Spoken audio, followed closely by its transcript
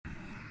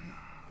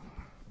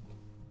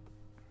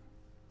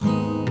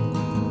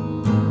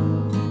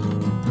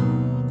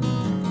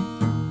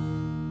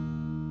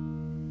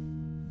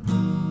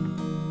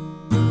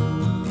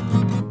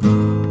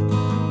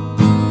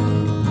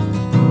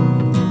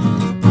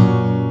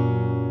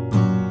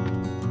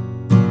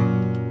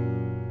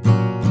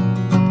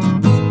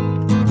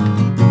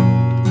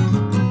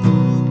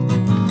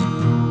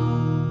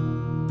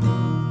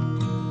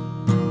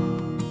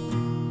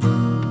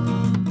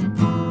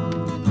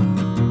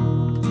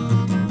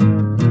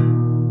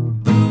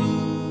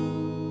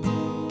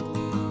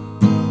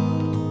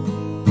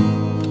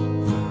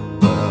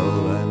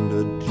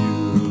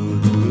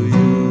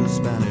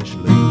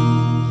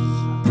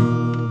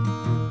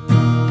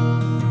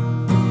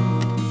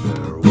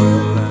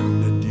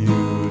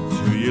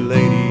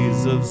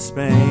of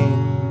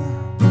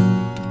Spain.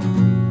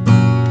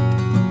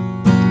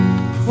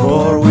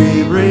 For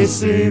we've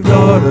received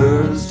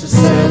orders to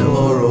sail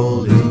for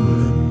old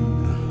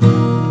England,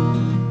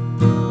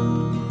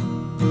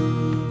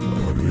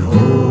 where we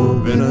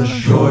hope in a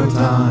short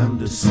time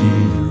to see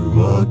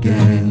you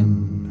again.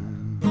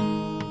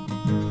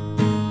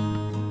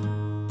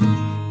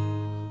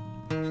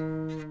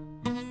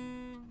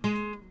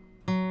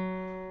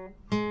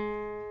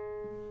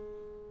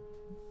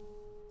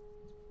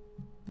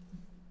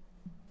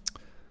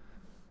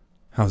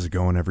 How's it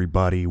going,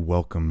 everybody?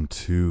 Welcome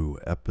to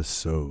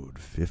episode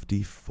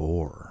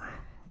 54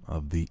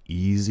 of the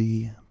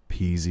Easy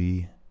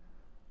Peasy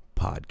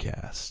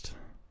podcast.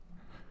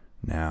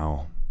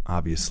 Now,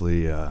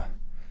 obviously, a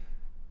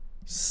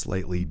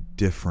slightly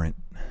different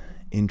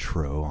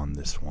intro on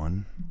this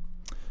one.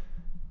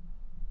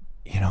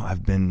 You know,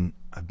 I've been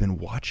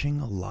watching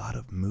a lot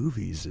of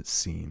movies, it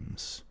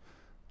seems,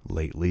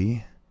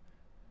 lately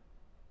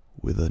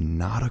with a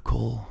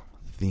nautical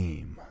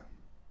theme.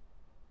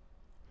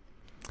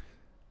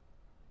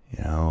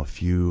 You know, a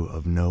few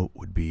of note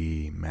would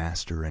be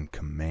Master and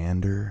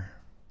Commander.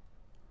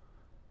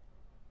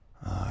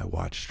 I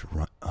watched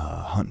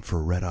Hunt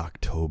for Red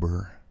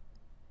October.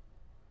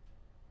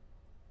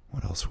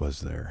 What else was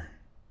there?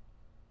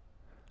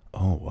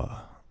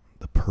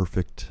 The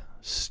Perfect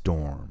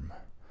Storm.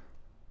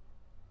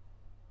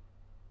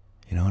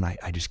 You know, and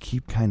I just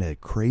keep kind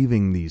of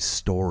craving these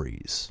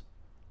stories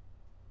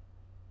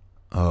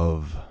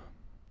of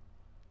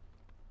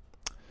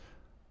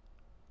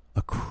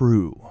a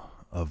crew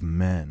of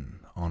men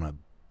on a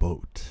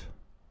boat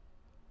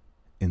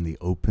in the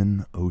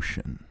open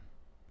ocean,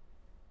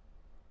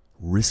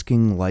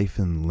 risking life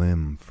and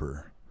limb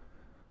for,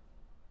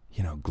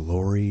 you know,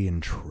 glory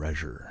and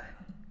treasure,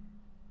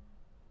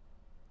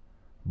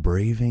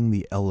 braving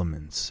the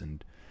elements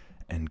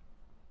and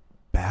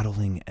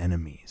battling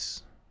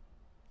enemies.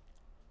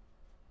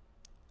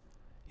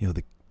 You know,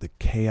 the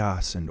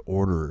chaos and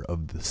order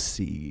of the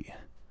sea,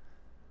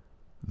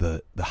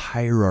 the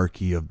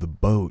hierarchy of the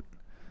boat,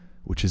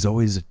 which is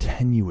always a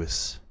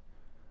tenuous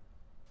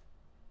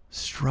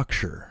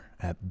structure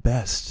at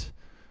best,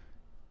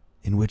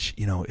 in which,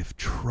 you know, if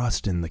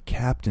trust in the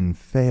captain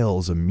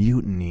fails, a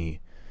mutiny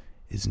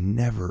is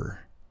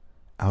never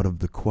out of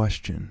the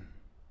question.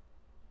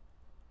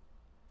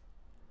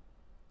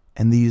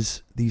 And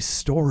these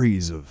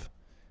stories of,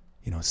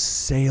 you know,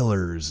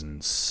 sailors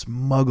and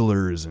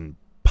smugglers and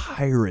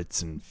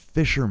pirates and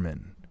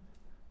fishermen,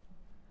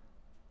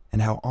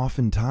 and how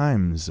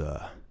oftentimes,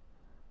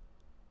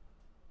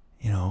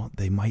 you know,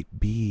 they might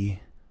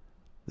be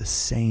the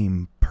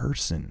same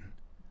person,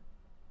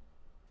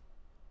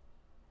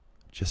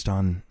 just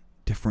on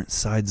different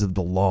sides of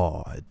the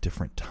law at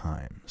different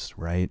times,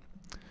 right?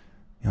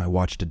 You know, I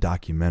watched a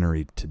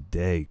documentary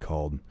today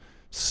called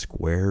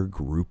Square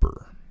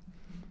Grouper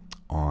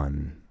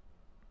on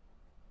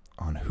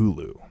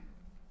Hulu.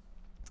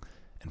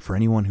 And for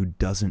anyone who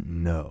doesn't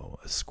know,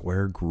 a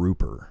square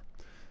grouper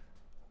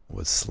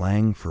was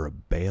slang for a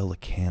bale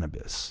of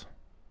cannabis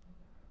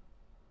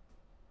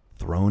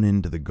thrown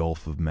into the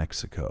Gulf of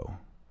Mexico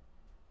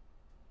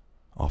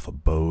off a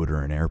boat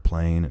or an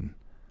airplane and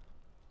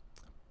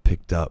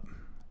picked up.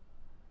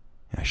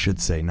 I should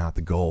say not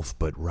the Gulf,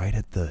 but right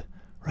at the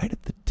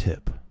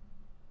tip,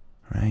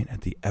 right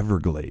at the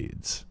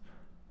Everglades.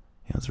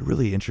 You know, it's a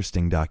really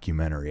interesting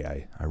documentary.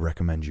 I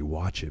recommend you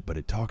watch it, but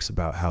it talks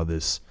about how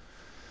this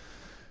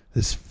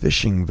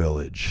fishing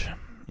village,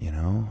 you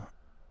know,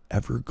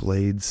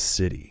 Everglades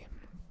City,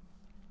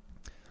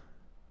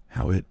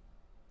 how it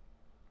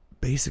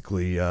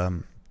basically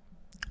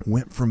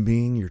went from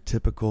being your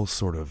typical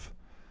sort of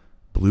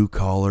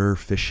blue-collar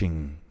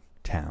fishing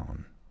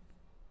town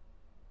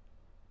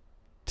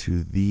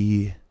to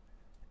the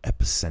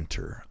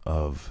epicenter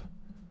of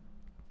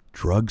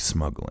drug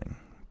smuggling,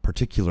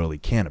 particularly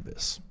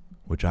cannabis,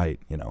 which I'd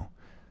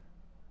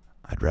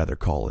rather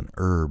call an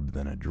herb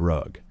than a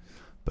drug,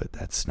 but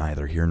that's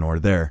neither here nor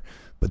there.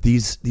 But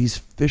these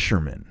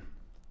fishermen,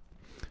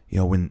 you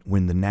know,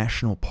 when the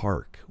national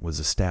park was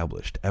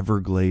established,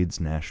 Everglades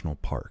National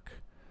Park,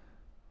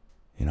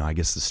 you know, I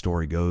guess the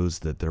story goes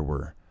that there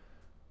were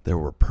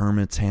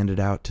permits handed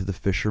out to the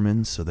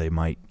fishermen so they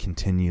might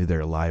continue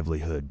their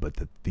livelihood, but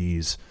that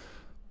these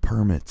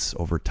permits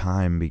over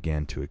time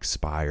began to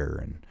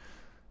expire,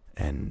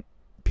 and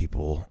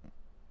people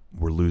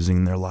were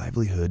losing their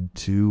livelihood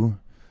to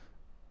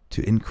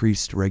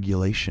increased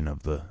regulation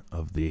of the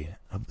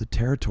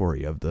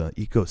territory, of the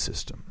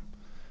ecosystem.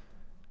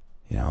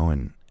 You know,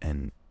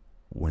 and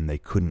when they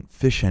couldn't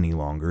fish any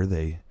longer,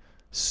 they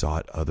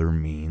sought other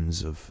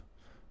means of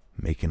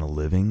making a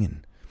living.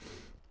 And,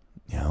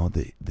 you know,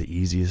 the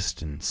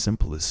easiest and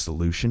simplest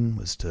solution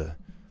was to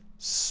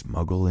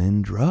smuggle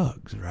in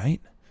drugs,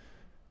 right?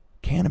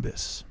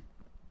 Cannabis.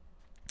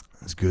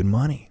 It's good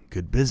money,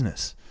 good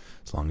business,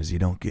 as long as you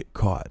don't get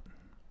caught.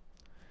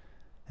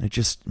 And it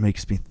just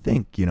makes me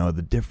think, you know,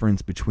 the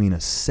difference between a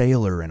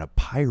sailor and a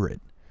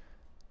pirate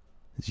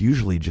is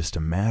usually just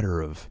a matter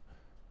of,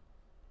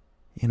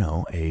 you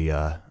know,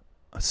 a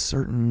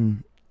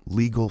certain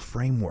legal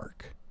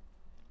framework.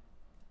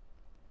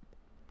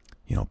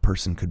 A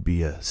person could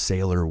be a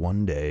sailor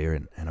one day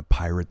and a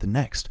pirate the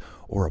next,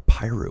 or a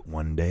pirate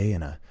one day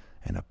and a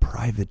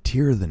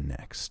privateer the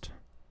next.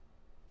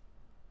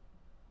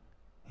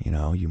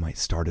 You might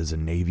start as a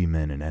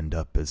navyman and end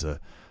up as a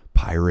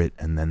pirate,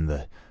 and then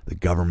the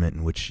government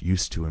in which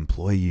used to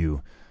employ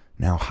you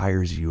now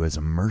hires you as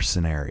a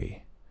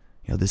mercenary.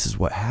 This is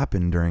what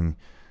happened during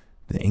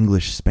the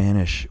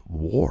English-Spanish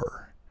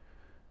War.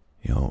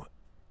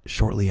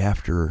 Shortly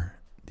after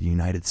the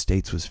United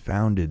States was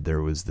founded,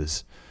 there was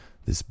this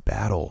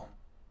battle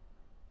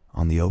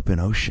on the open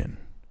ocean,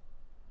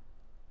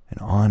 an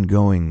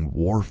ongoing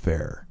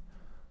warfare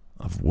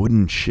of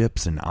wooden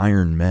ships and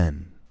iron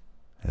men,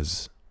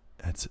 as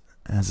it's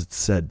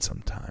said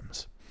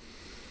sometimes.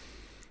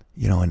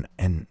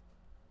 And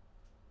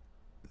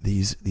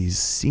these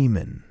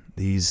seamen,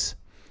 these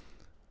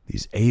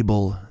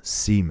able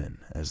seamen,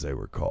 as they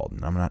were called,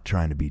 and I'm not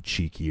trying to be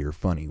cheeky or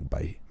funny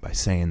by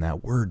saying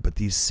that word, but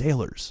these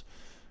sailors,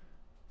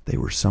 they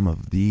were some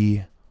of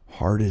the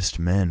hardest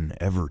men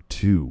ever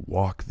to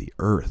walk the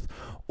earth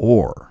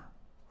or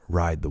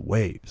ride the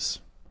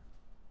waves.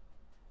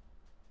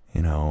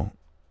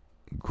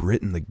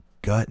 Grit in the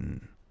gut,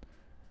 and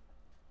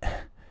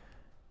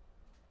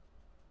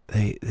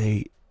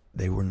they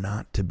were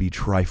not to be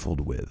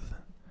trifled with,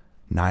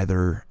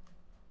 neither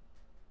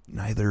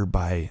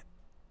by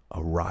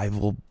a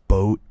rival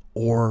boat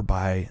or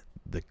by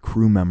the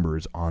crew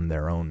members on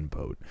their own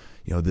boat.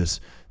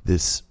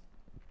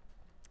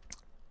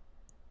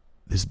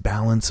 This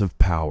balance of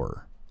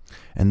power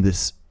and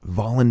this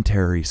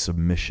voluntary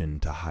submission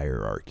to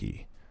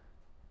hierarchy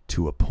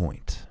to a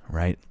point,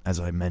 right? As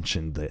I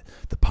mentioned,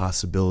 the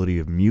possibility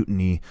of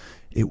mutiny,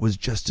 it was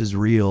just as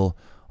real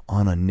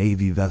on a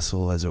Navy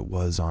vessel as it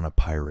was on a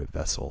pirate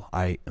vessel,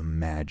 I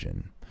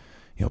imagine.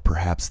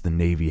 Perhaps the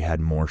Navy had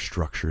more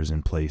structures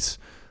in place,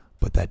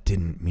 but that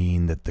didn't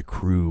mean that the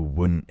crew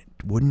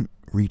wouldn't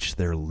reach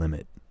their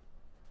limit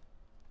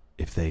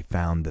if they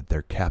found that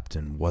their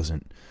captain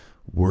wasn't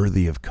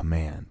worthy of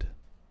command,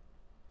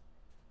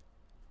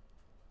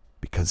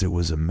 because it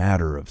was a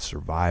matter of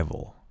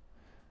survival.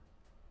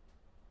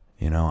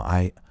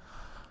 I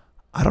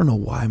don't know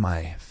why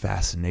my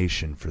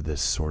fascination for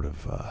this sort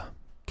of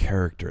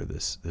character,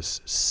 this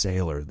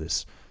sailor,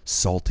 this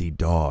salty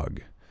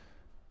dog,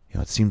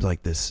 it seems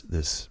like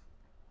this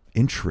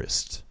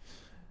interest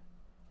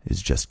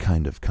is just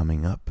kind of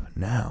coming up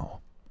now.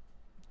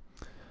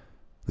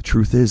 The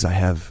truth is, I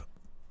have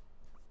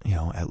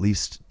at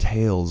least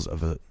tales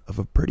of a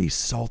pretty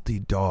salty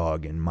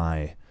dog in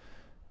my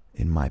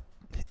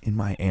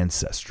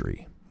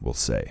ancestry, we'll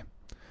say.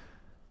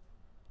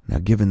 Now,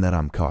 given that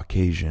I'm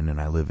Caucasian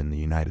and I live in the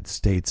United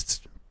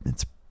States,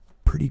 it's a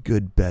pretty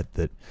good bet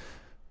that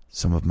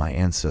some of my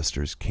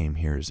ancestors came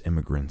here as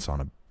immigrants on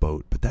a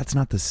boat, but that's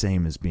not the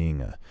same as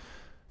being a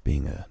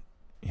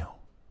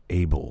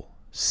able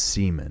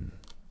seaman,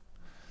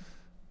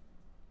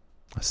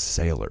 a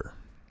sailor.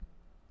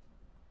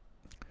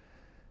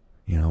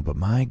 But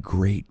my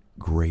great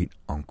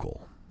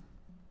uncle,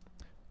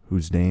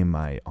 whose name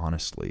I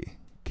honestly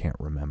can't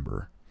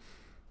remember,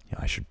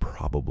 I should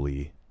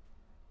probably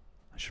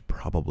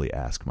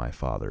ask my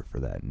father for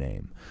that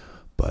name,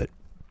 but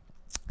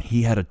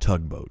he had a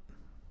tugboat,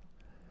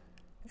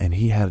 and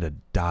he had a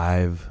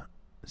dive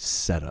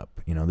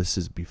setup. This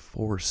is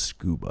before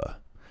scuba.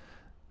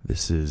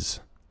 This is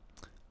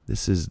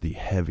the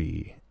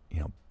heavy,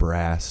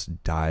 brass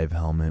dive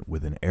helmet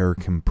with an air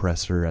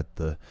compressor at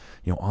the,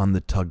 on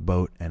the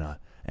tugboat, and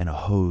a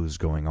hose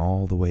going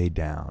all the way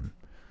down.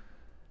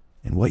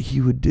 And what he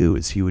would do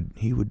is he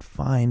would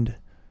find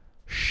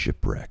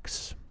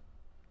shipwrecks,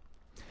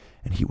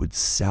 and he would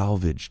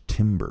salvage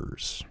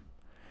timbers,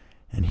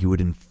 and he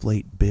would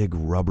inflate big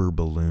rubber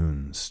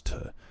balloons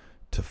to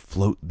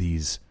float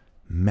these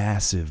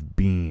massive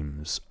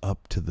beams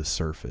up to the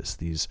surface,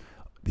 these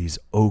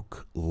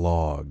oak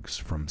logs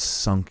from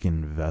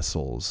sunken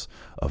vessels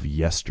of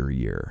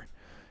yesteryear.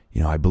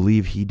 I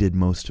believe he did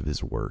most of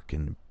his work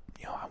in,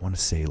 I want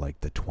to say like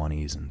the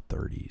 20s and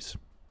 30s.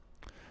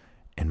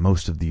 And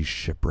most of these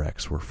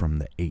shipwrecks were from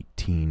the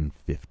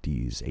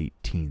 1850s,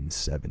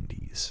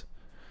 1870s,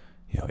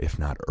 if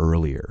not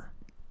earlier.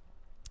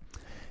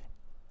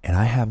 And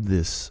I have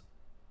this,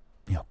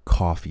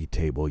 coffee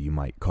table, you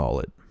might call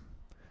it,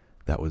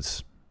 that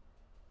was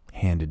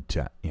handed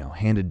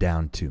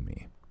down to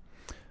me.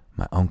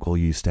 My uncle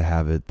used to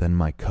have it, then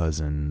my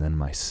cousin, then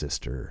my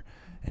sister,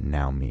 and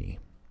now me.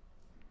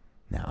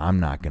 Now, I'm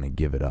not going to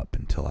give it up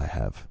until I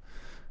have,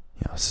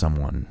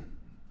 someone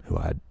who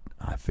I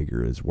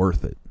figure is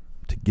worth it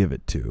to give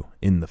it to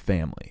in the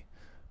family.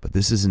 But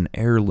this is an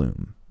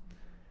heirloom,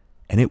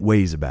 and it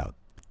weighs about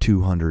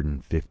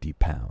 250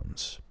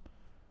 pounds.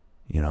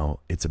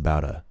 It's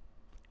about a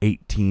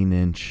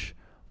 18-inch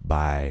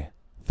by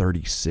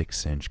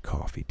 36-inch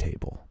coffee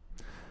table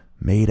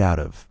made out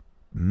of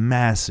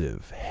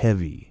massive,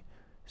 heavy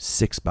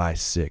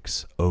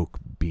 6x6 oak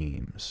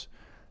beams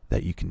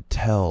that you can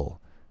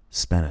tell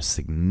spent a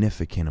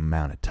significant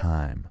amount of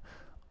time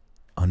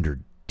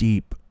under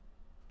deep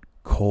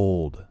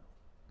cold,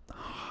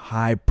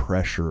 high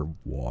pressure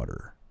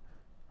water,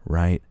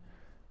 right?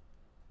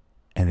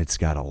 And it's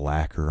got a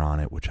lacquer on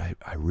it, which I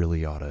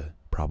really ought to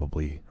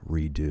probably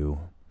redo.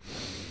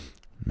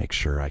 Make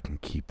sure I can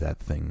keep that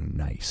thing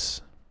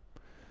nice.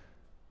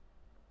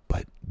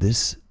 But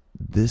this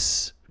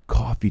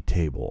coffee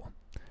table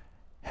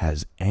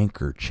has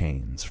anchor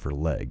chains for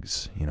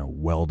legs,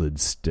 welded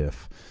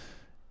stiff.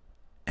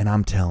 And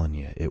I'm telling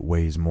you, it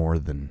weighs more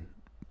than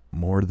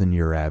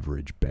your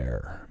average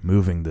bear.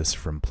 Moving this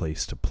from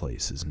place to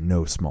place is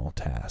no small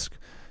task.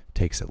 It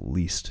takes at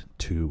least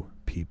 2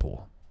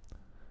 people.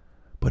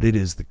 But it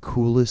is the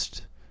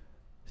coolest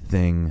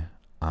thing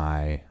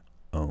I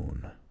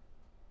own.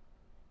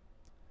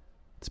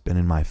 It's been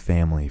in my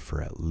family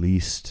for at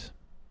least,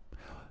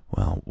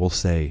 we'll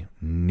say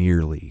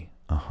nearly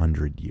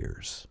 100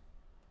 years.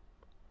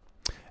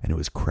 And it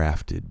was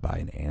crafted by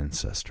an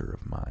ancestor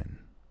of mine.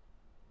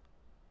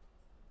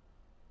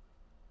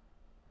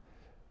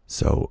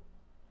 So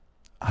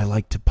I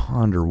like to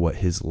ponder what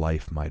his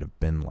life might have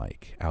been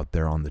like out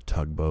there on the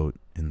tugboat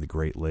in the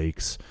Great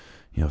Lakes,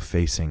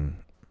 facing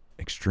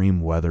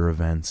extreme weather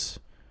events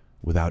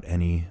without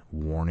any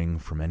warning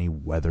from any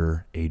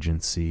weather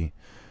agency,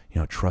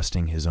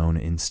 trusting his own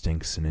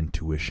instincts and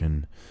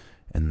intuition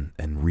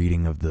and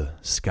reading of the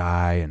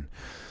sky.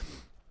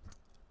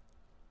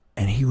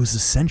 And he was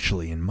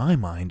essentially, in my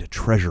mind, a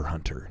treasure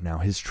hunter. Now,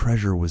 his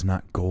treasure was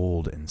not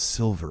gold and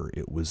silver.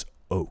 It was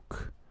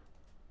oak.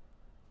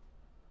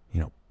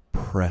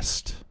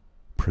 Pressed,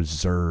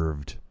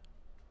 preserved,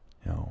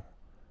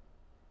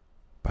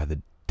 by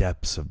the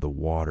depths of the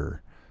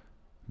water,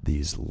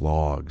 these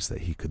logs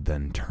that he could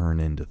then turn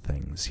into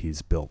things.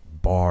 He's built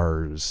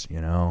bars,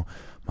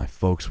 My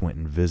folks went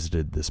and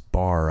visited this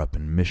bar up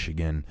in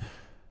Michigan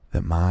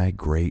that my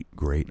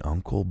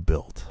great-great-uncle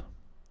built.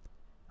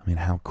 I mean,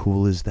 how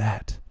cool is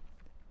that?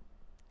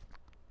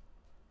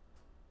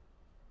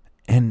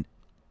 And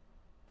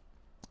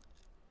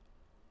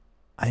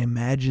I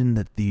imagine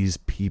that these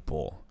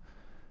people,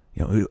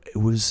 it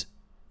was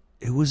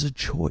a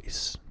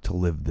choice to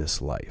live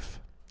this life.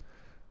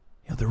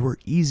 There were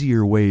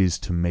easier ways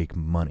to make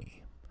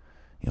money.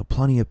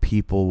 Plenty of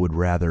people would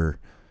rather,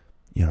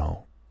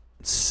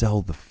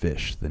 sell the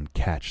fish than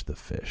catch the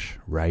fish,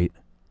 right?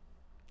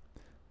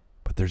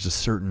 But there's a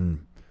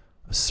certain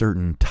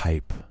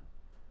type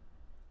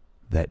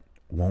that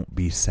won't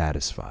be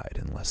satisfied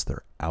unless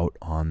they're out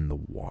on the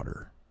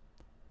water.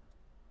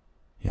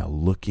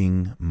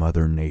 Looking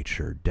Mother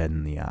Nature dead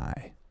in the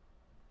eye.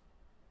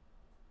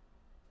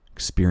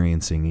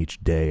 Experiencing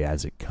each day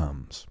as it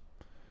comes.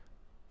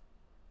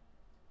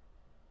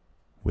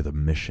 With a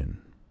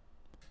mission.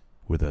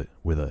 With a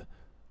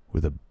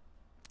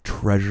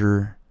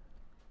treasure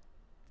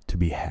to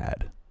be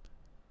had.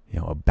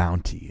 A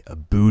bounty, a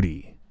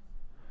booty.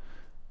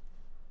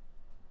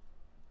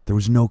 There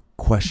was no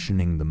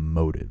questioning the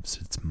motives.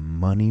 It's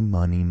money,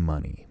 money,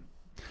 money.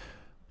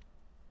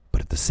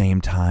 But at the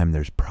same time,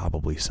 there's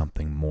probably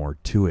something more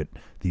to it.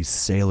 These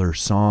sailor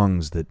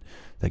songs that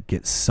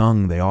get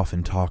sung, they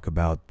often talk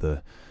about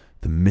the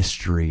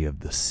mystery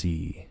of the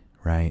sea,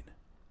 right?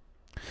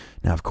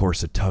 Now, of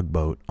course, a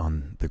tugboat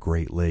on the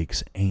Great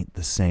Lakes ain't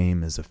the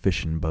same as a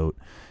fishing boat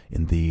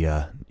in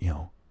the,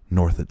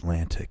 North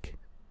Atlantic.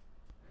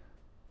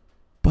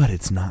 But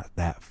it's not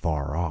that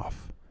far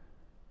off.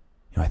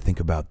 I think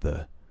about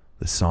the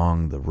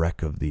song "The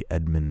Wreck of the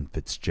Edmund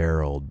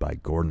Fitzgerald" by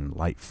Gordon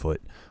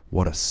Lightfoot.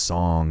 What a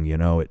song,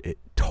 it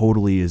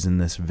totally is in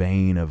this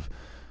vein of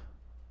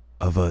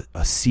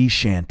a sea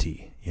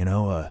shanty,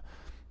 a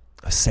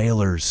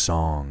sailor's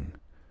song,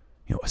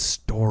 a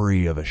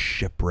story of a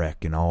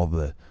shipwreck and all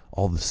the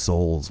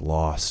souls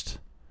lost.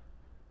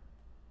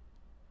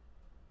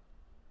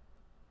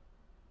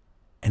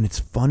 And it's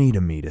funny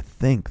to me to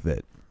think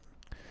that,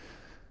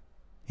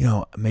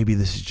 maybe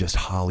this is just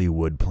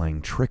Hollywood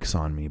playing tricks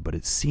on me, but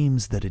it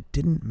seems that it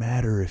didn't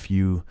matter if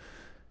you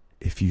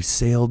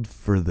sailed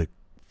for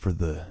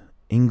the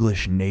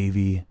English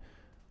Navy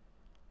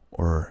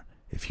or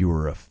if you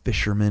were a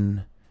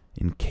fisherman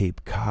in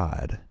Cape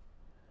Cod.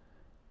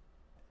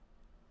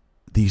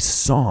 These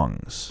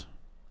songs,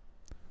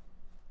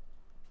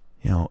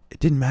 it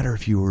didn't matter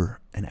if you were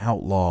an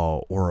outlaw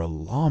or a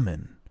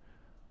lawman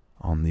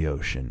on the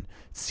ocean.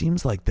 It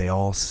seems like they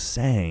all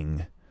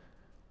sang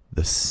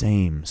the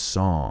same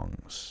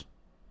songs,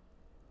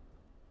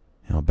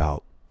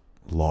 about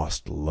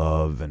lost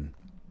love and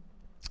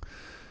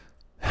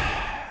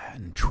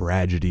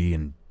tragedy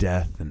and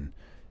death and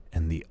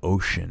the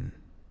ocean,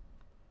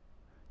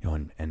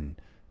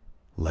 and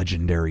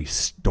legendary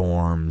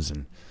storms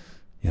and,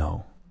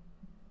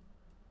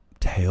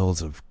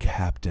 tales of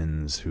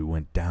captains who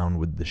went down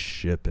with the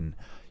ship and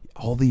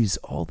all these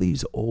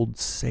old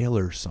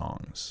sailor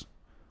songs.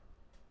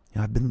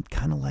 I've been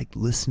kind of like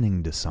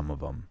listening to some of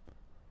them.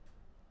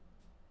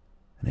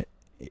 And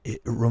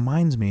it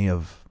reminds me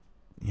of,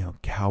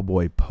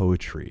 cowboy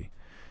poetry,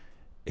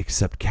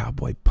 except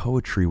cowboy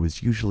poetry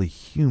was usually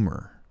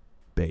humor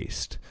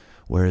based,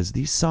 whereas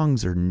these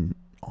songs are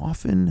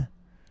often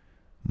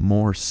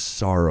more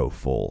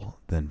sorrowful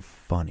than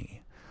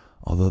funny.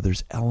 Although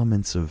there's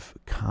elements of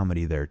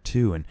comedy there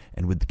too, and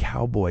with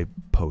cowboy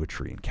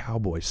poetry and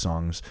cowboy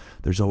songs,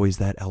 there's always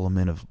that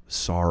element of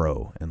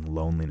sorrow and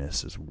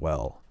loneliness as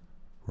well,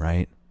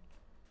 right?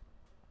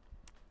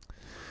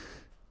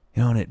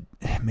 And it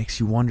makes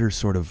you wonder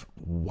sort of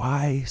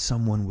why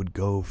someone would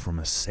go from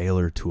a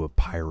sailor to a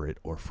pirate,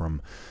 or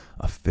from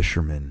a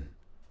fisherman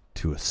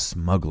to a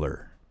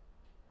smuggler,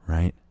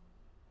 right?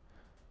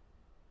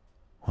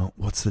 Well,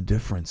 what's the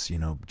difference,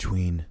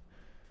 between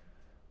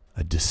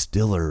a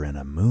distiller and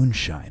a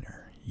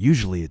moonshiner?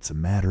 Usually it's a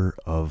matter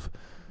of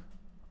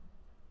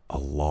a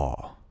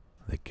law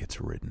that gets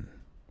written.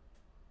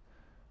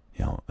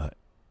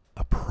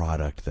 A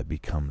product that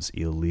becomes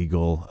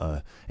illegal,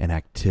 an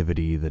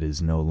activity that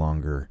is no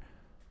longer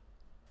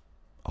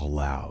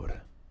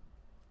allowed.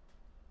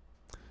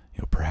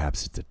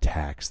 Perhaps it's a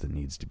tax that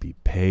needs to be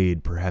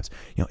paid. Perhaps,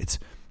 it's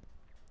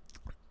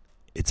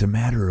a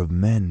matter of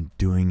men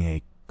doing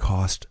a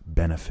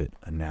cost-benefit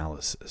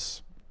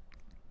analysis.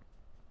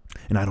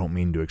 And I don't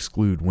mean to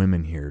exclude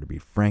women here, to be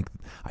frank.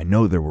 I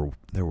know there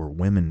were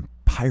women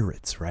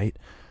pirates, right?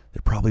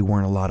 There probably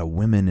weren't a lot of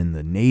women in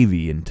the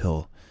Navy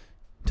until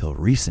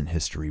recent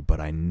history, but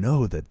I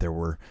know that there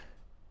were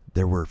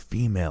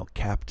female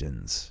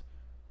captains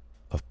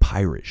of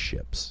pirate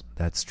ships.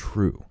 That's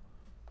true.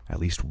 At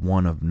least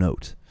one of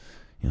note.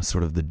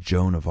 Sort of the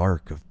Joan of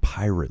Arc of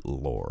pirate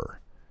lore.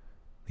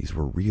 These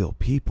were real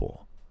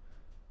people.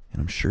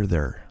 And I'm sure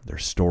their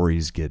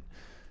stories get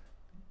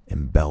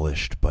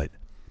embellished, but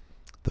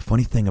the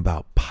funny thing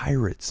about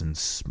pirates and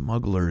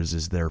smugglers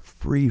is they're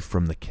free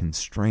from the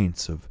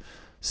constraints of,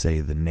 say,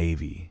 the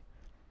Navy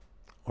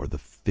or the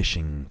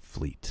fishing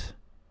fleet.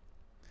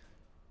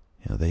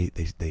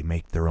 They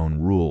make their own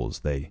rules.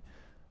 They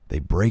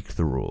break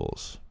the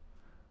rules.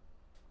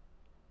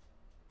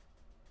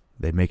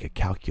 They make a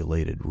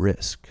calculated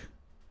risk.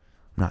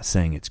 I'm not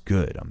saying it's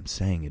good. I'm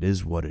saying it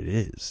is what it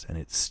is, and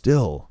it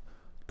still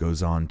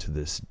goes on to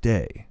this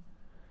day.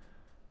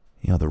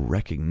 The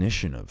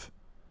recognition of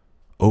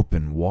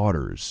open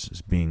waters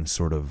as being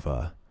sort of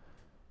out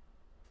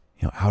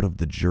of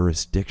the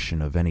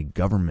jurisdiction of any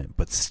government,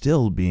 but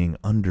still being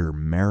under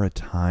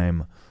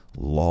maritime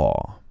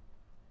law.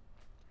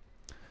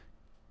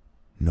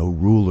 No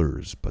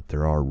rulers, but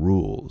there are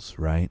rules,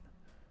 right?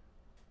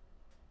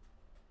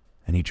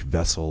 And each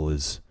vessel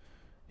is,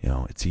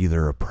 it's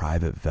either a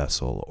private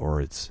vessel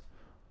or it's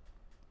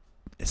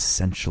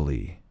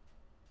essentially,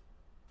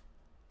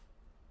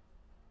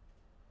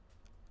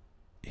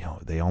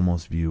 they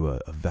almost view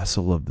a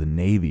vessel of the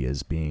Navy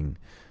as being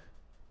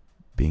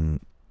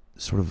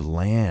sort of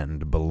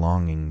land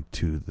belonging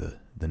to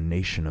the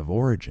nation of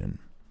origin.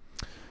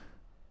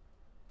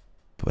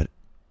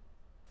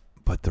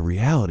 But the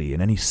reality,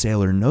 and any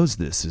sailor knows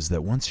this, is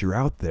that once you're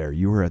out there,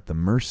 you are at the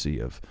mercy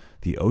of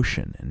the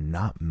ocean, and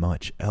not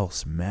much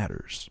else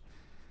matters.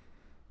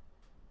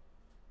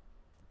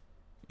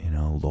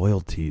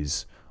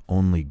 Loyalties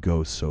only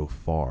go so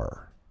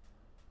far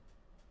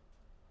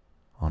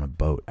on a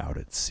boat out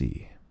at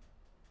sea.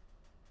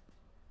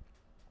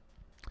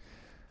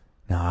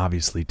 Now,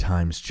 obviously,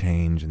 times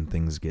change and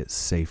things get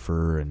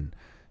safer, and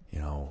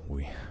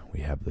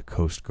we have the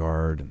Coast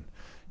Guard and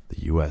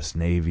the U.S.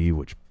 Navy,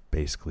 which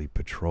basically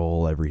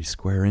patrol every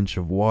square inch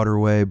of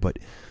waterway, but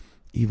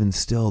even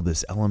still,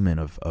 this element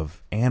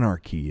of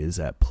anarchy is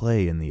at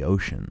play in the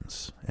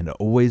oceans, and it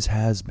always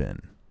has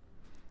been.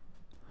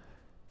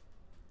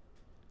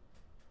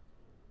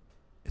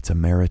 It's a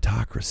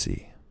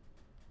meritocracy.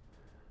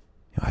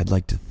 I'd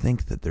like to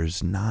think that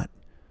there's not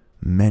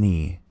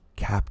many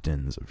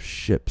captains of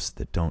ships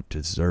that don't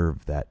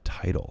deserve that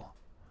title.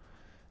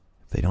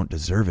 If they don't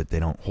deserve it, they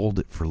don't hold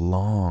it for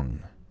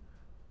long.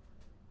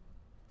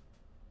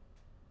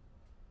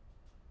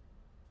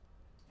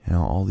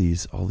 All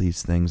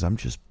these things I'm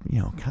just,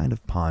 kind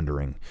of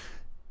pondering.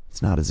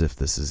 It's not as if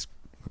this is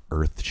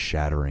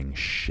earth-shattering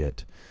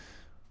shit.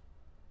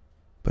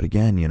 But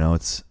again,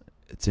 it's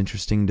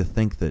interesting to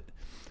think that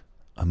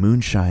a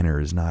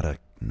moonshiner is not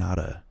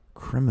a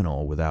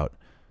criminal without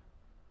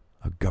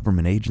a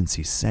government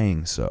agency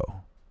saying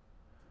so.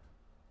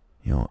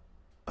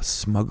 A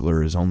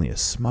smuggler is only a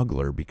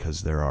smuggler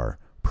because there are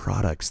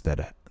products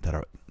that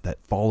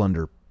fall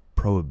under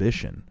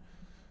prohibition.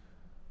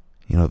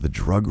 The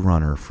drug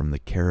runner from the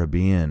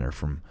Caribbean or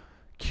from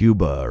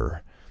Cuba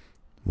or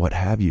what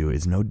have you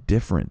is no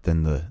different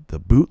than the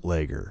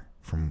bootlegger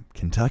from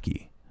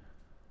Kentucky.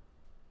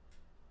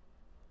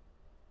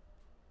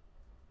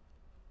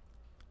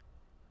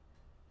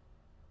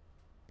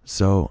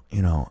 So,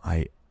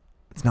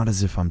 it's not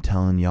as if I'm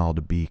telling y'all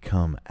to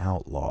become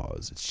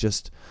outlaws. It's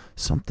just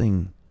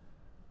something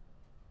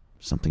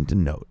to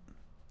note.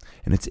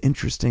 And it's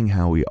interesting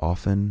how we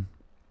often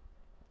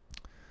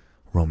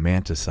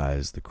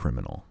romanticize the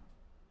criminal.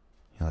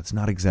 That's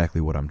not exactly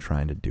what I'm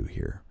trying to do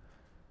here.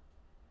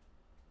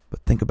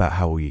 But think about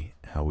how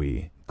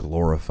we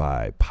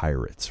glorify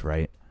pirates,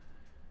 right?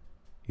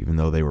 Even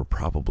though they were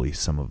probably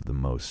some of the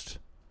most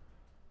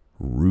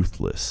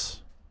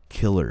ruthless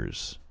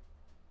killers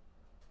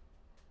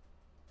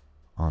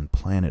on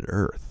planet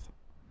Earth.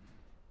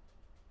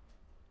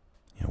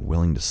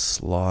 Willing to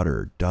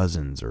slaughter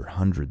dozens or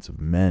hundreds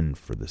of men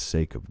for the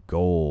sake of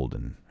gold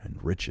and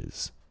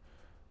riches.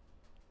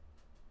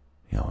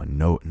 And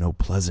no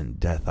pleasant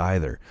death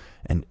either.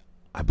 And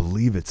I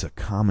believe it's a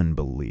common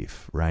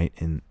belief, right,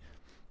 in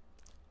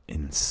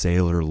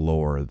sailor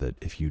lore, that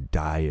if you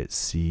die at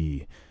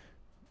sea,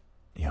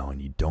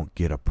 and you don't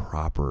get a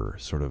proper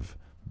sort of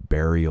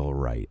burial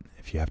rite,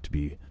 if you have to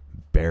be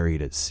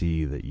buried at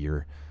sea, that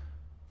you're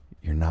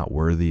not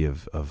worthy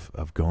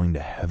of going to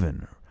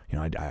heaven.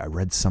 I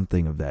read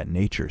something of that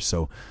nature.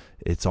 So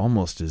it's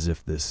almost as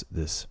if this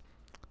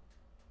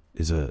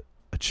is a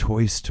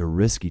choice to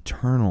risk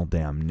eternal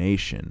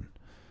damnation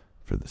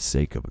for the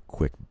sake of a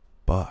quick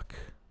buck.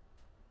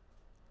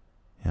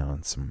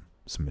 And some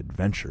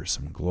adventure,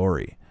 some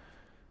glory.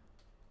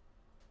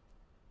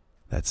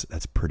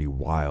 That's pretty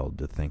wild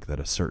to think that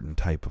a certain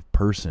type of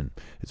person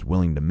is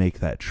willing to make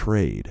that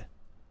trade,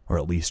 or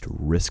at least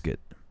risk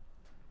it.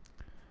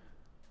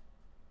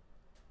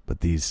 But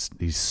these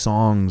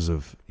songs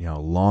of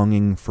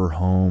longing for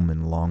home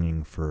and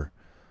longing for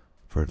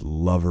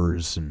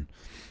lovers, and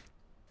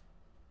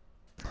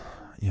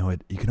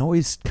you can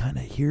always kind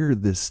of hear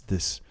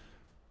this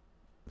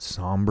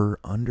somber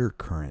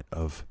undercurrent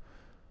of,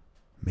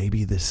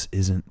 maybe this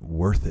isn't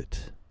worth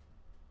it.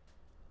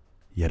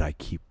 Yet I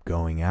keep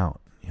going out.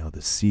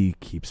 The sea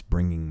keeps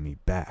bringing me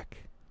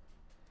back.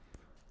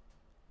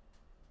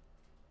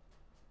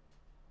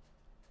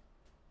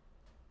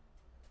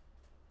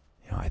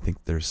 I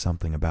think there's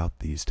something about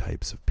these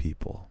types of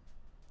people.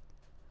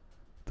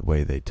 The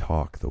way they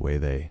talk, the way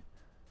they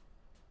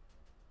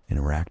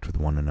interact with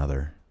one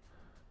another.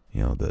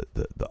 The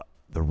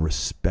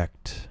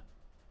respect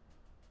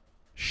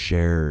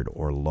shared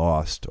or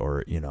lost,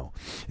 or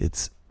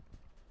it's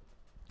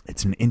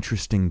an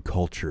interesting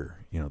culture,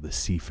 the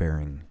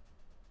seafaring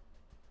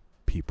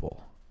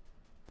people.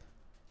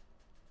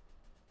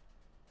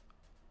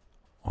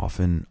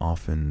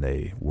 Often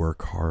they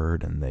work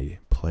hard and they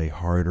play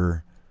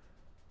harder.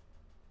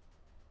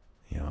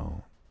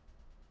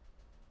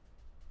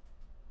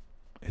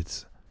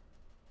 It's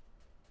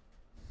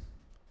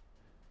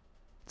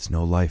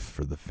no life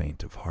for the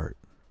faint of heart.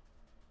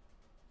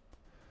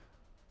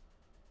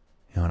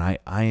 And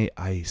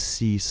I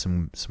see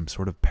some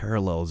sort of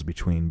parallels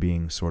between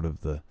being sort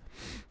of the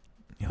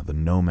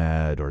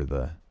nomad, or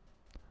the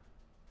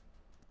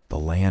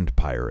land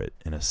pirate,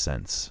 in a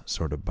sense,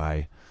 sort of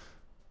by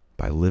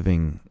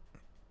living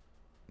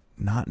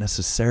not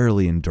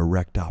necessarily in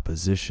direct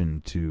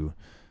opposition to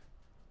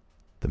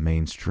the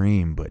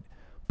mainstream, but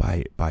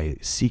by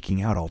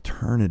seeking out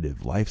alternative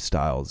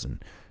lifestyles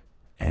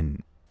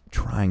and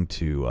trying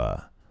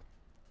to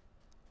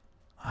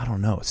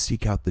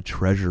seek out the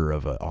treasure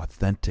of an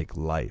authentic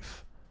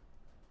life.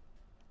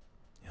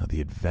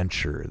 The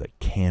adventure that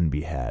can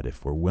be had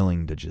if we're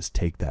willing to just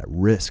take that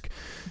risk.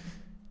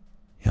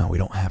 We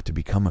don't have to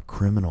become a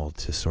criminal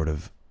to sort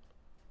of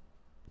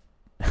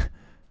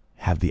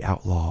have the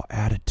outlaw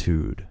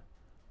attitude.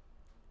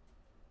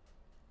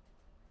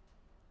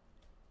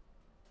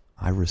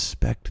 I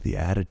respect the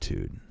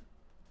attitude.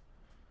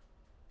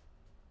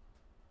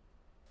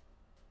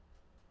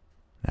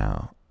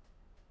 Now,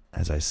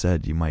 as I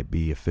said, you might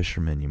be a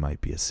fisherman, you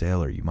might be a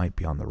sailor, you might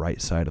be on the right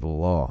side of the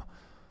law,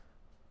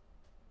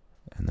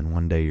 and then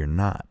one day you're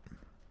not.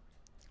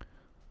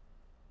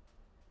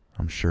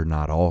 I'm sure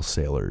not all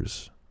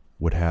sailors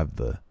would have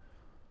the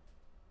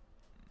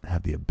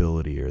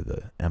ability or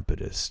the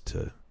impetus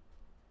to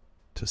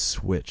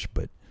switch,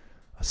 but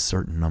a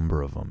certain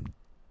number of them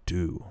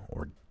do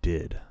or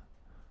did.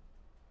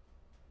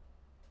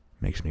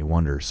 Makes me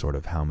wonder sort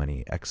of how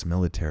many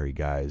ex-military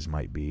guys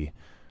might be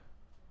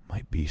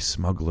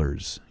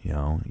smugglers,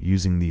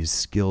 using these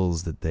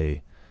skills that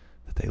they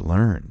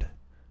learned.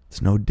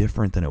 It's no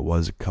different than it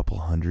was a couple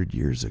 100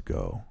 years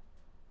ago.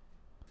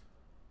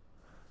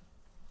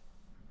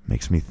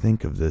 Makes me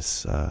think of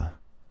this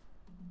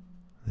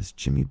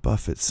Jimmy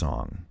Buffett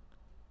song.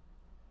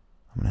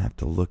 I'm gonna have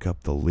to look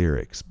up the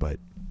lyrics,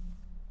 but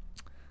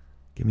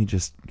give me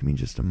just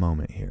a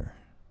moment here.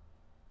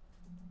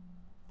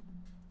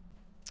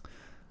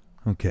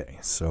 Okay,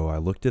 so I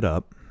looked it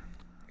up.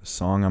 The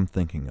song I'm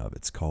thinking of,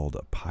 it's called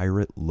A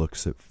Pirate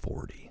Looks at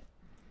 40.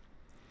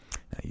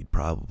 Now, you'd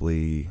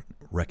probably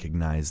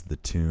recognize the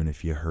tune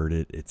if you heard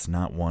it. It's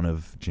not one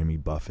of Jimmy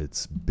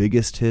Buffett's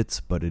biggest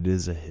hits, but it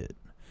is a hit.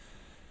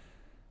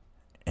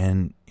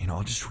 And,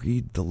 I'll just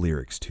read the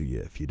lyrics to you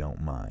if you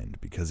don't mind,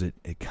 because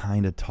it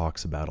kind of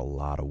talks about a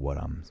lot of what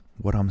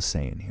I'm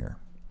saying here.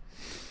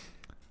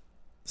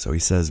 So he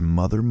says,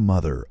 "Mother,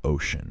 mother,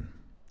 ocean,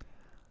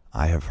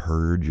 I have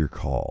heard your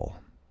call.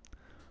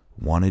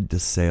 Wanted to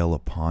sail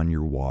upon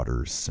your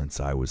waters since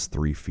I was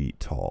 3 feet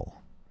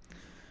tall.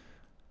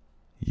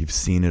 You've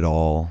seen it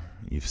all,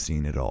 you've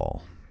seen it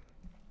all.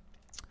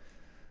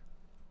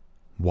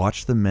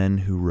 Watch the men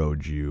who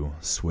rowed you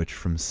switch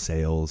from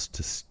sails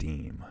to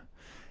steam,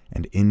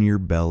 and in your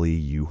belly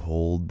you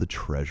hold the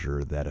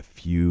treasure that a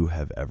few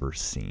have ever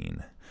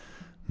seen.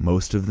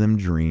 Most of them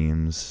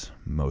dreams,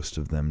 most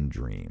of them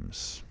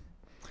dreams.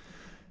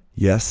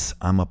 Yes,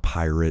 I'm a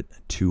pirate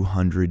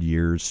 200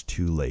 years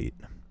too late.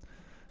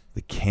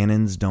 The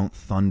cannons don't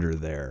thunder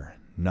there,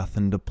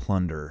 nothing to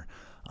plunder.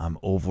 I'm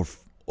over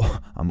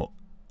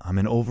I'm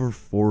an over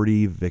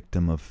 40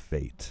 victim of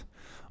fate,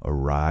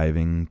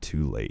 arriving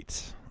too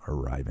late,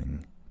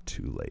 arriving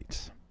too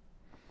late.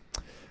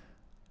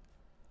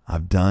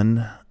 I've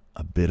done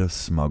a bit of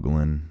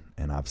smuggling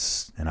and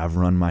I've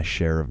run my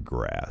share of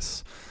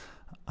grass.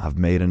 I've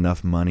made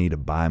enough money to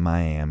buy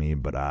Miami,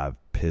 but I've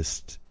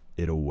pissed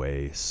it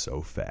away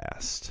so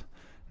fast.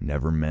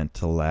 Never meant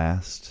to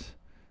last,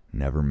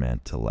 never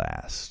meant to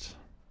last.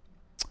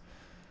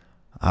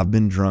 I've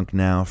been drunk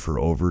now for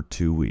over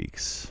 2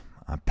 weeks.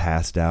 I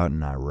passed out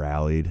and I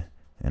rallied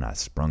and I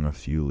sprung a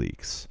few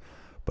leaks.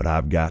 But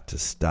I've got to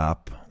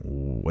stop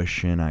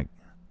wishing I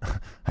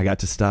got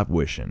to stop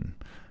wishing.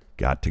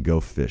 Got to go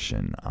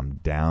fishing. I'm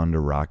down to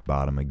rock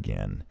bottom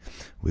again.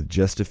 With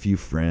just a few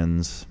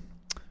friends.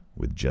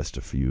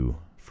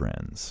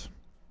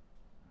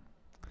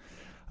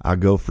 I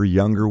go for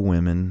younger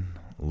women,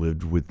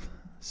 lived with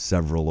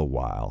several a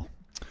while.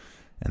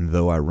 And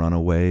though I run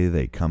away,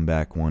 they come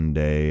back one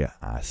day,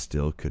 I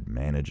still could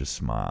manage a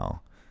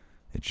smile.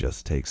 It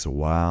just takes a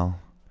while.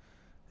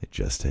 It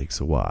just takes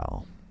a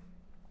while.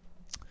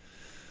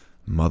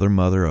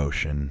 Mother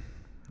ocean,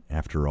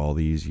 after all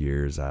these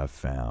years I've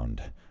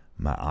found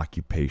my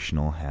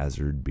occupational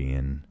hazard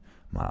being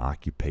my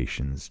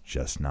occupation's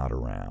just not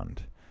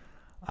around.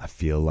 I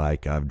feel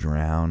like I've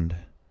drowned,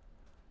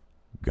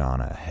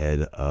 gonna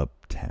head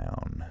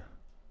uptown.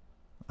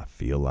 I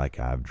feel like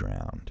I've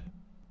drowned.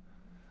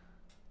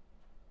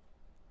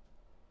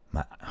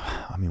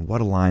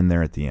 What a line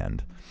there at the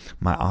end.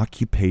 My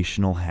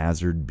occupational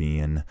hazard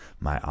being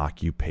my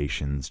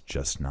occupation's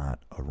just not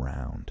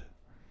around.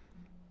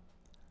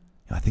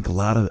 I think a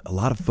lot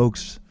of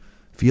folks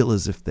feel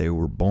as if they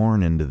were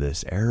born into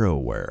this era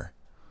where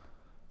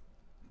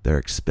they're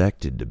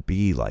expected to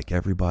be like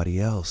everybody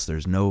else.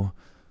 There's no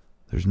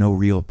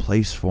real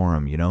place for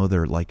them,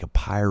 They're like a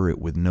pirate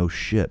with no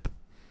ship.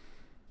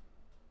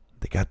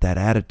 They got that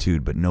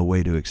attitude, but no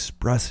way to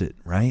express it,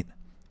 right?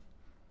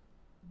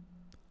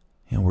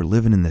 We're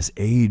living in this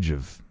age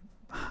of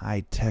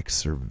high-tech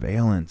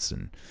surveillance,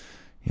 and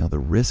the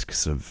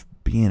risks of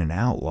being an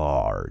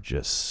outlaw are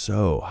just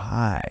so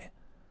high.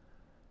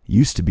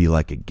 Used to be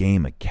like a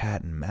game of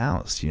cat and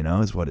mouse,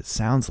 is what it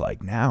sounds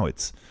like. Now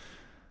it's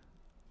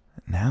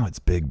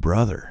Big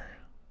Brother.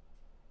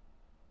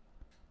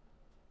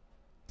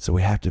 So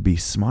we have to be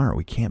smart.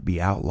 We can't be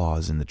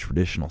outlaws in the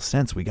traditional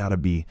sense. We got to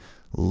be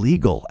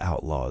legal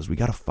outlaws. We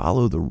got to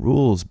follow the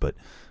rules, but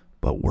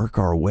work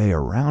our way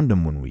around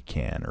them when we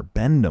can, or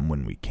bend them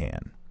when we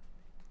can.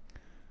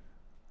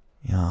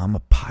 I'm a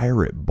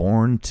pirate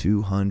born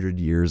 200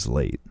 years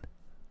late.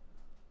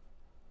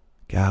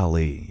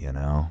 Golly,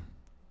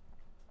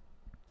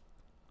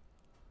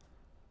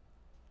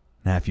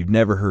 Now, if you've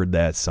never heard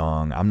that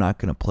song, I'm not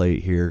going to play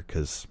it here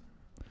because,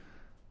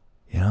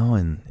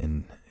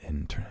 in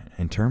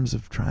terms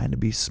of trying to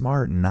be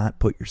smart and not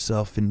put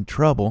yourself in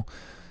trouble,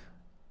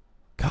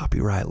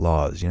 copyright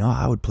laws,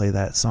 I would play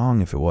that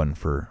song if it wasn't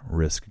for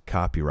risk of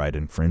copyright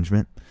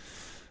infringement.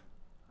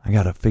 I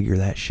got to figure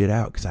that shit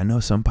out because I know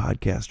some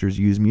podcasters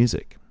use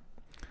music.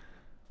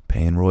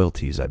 Paying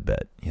royalties, I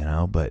bet,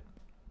 but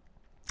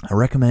I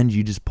recommend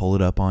you just pull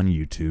it up on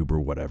YouTube or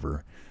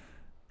whatever.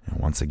 And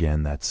once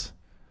again, that's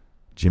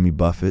Jimmy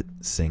Buffett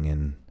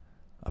singing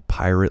A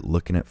Pirate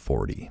Looking at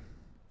 40.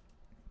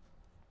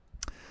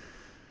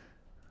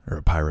 Or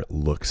A Pirate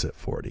Looks at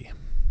 40.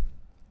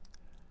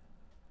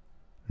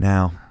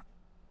 Now,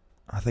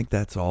 I think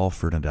that's all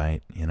for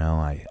tonight.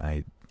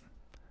 I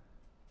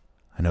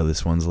know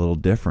this one's a little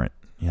different.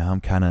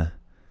 I'm kind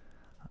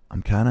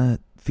of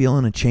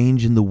feeling a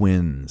change in the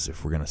winds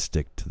if we're going to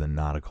stick to the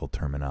nautical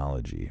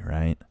terminology,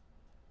 right?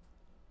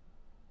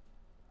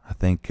 I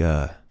think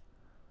the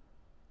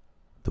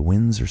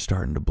winds are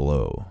starting to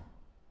blow.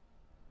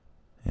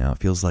 It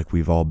feels like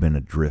we've all been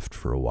adrift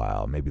for a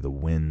while. Maybe the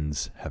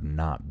winds have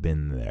not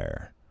been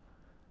there.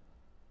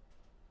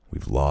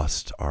 We've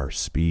lost our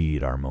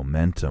speed, our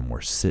momentum.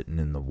 We're sitting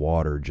in the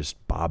water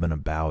just bobbing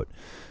about.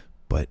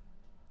 But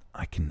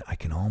I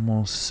can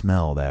almost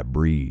smell that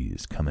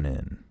breeze coming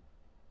in.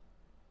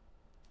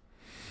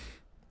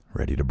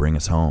 Ready to bring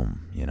us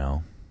home,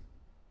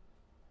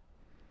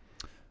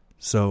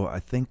 So I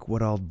think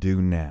what I'll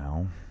do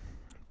now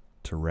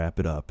to wrap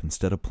it up,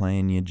 instead of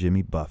playing you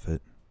Jimmy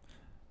Buffett,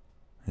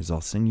 is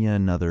I'll sing you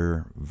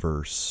another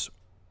verse,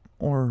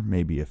 or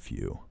maybe a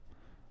few,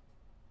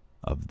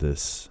 of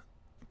this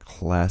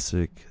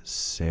classic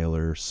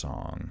sailor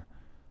song,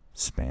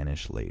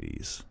 Spanish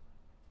Ladies.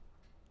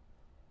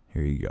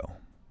 Here you go.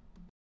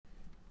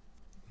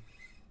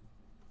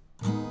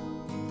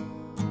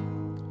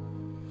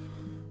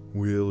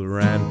 We'll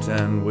rant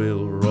and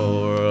we'll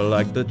roar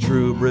like the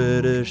true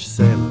British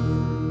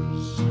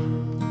sailors.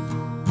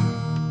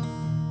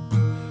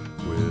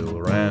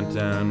 We'll rant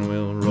and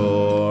we'll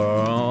roar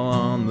all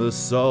on the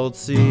salt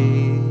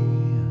sea.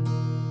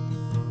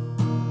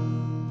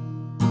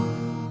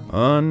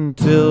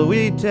 until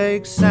we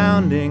take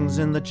soundings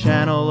in the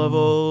channel of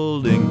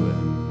Old England.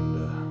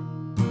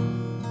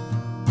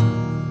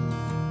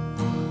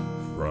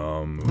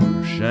 From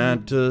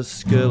Ushant to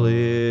Scilly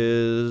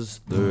is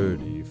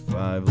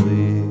 35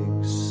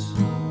 leagues.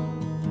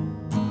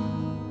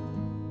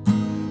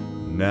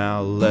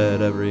 Now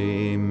let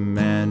every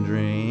man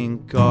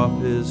drink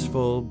off his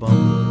full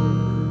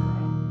bumper,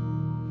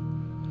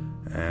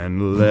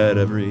 and let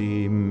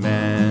every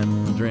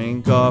man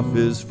drink off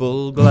his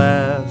full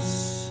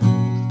glass.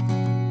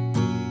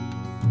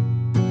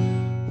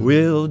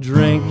 We'll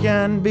drink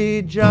and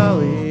be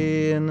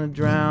jolly and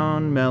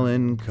drown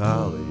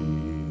melancholy.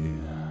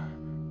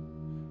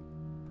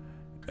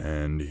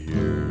 And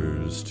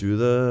here's to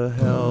the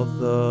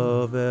health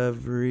of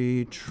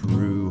every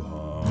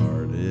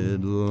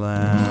true-hearted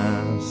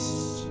lass.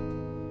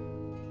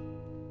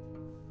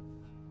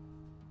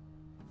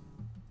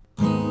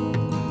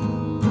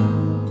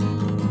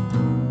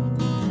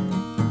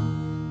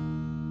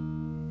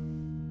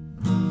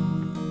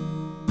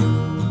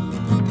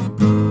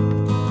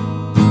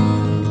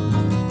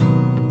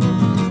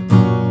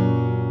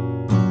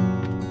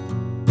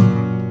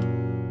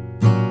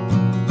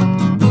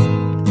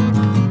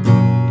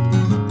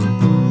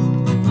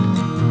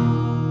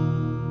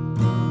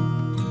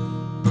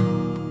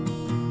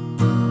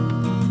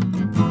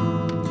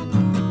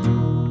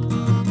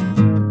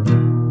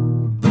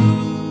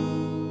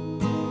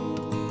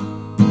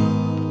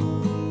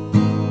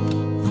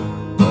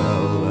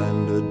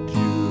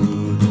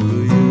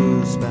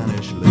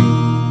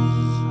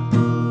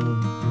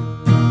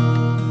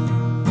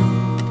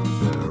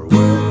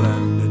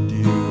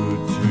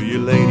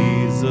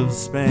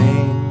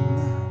 Spain,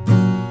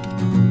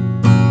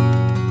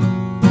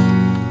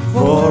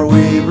 for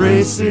we've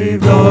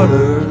received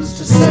orders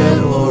to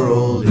sail for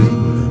Old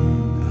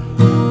England,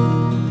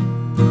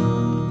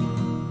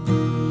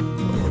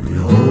 for we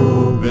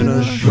hope in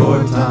a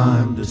short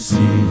time to see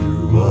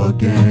you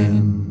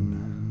again.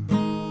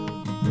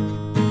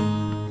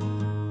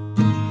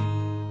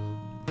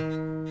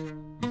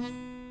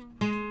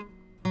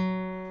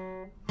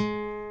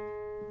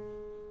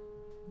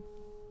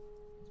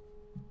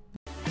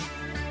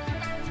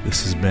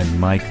 This has been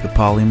Mike the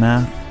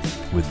Polymath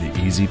with the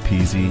Easy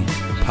Peasy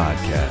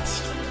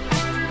Podcast.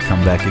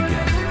 Come back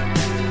again.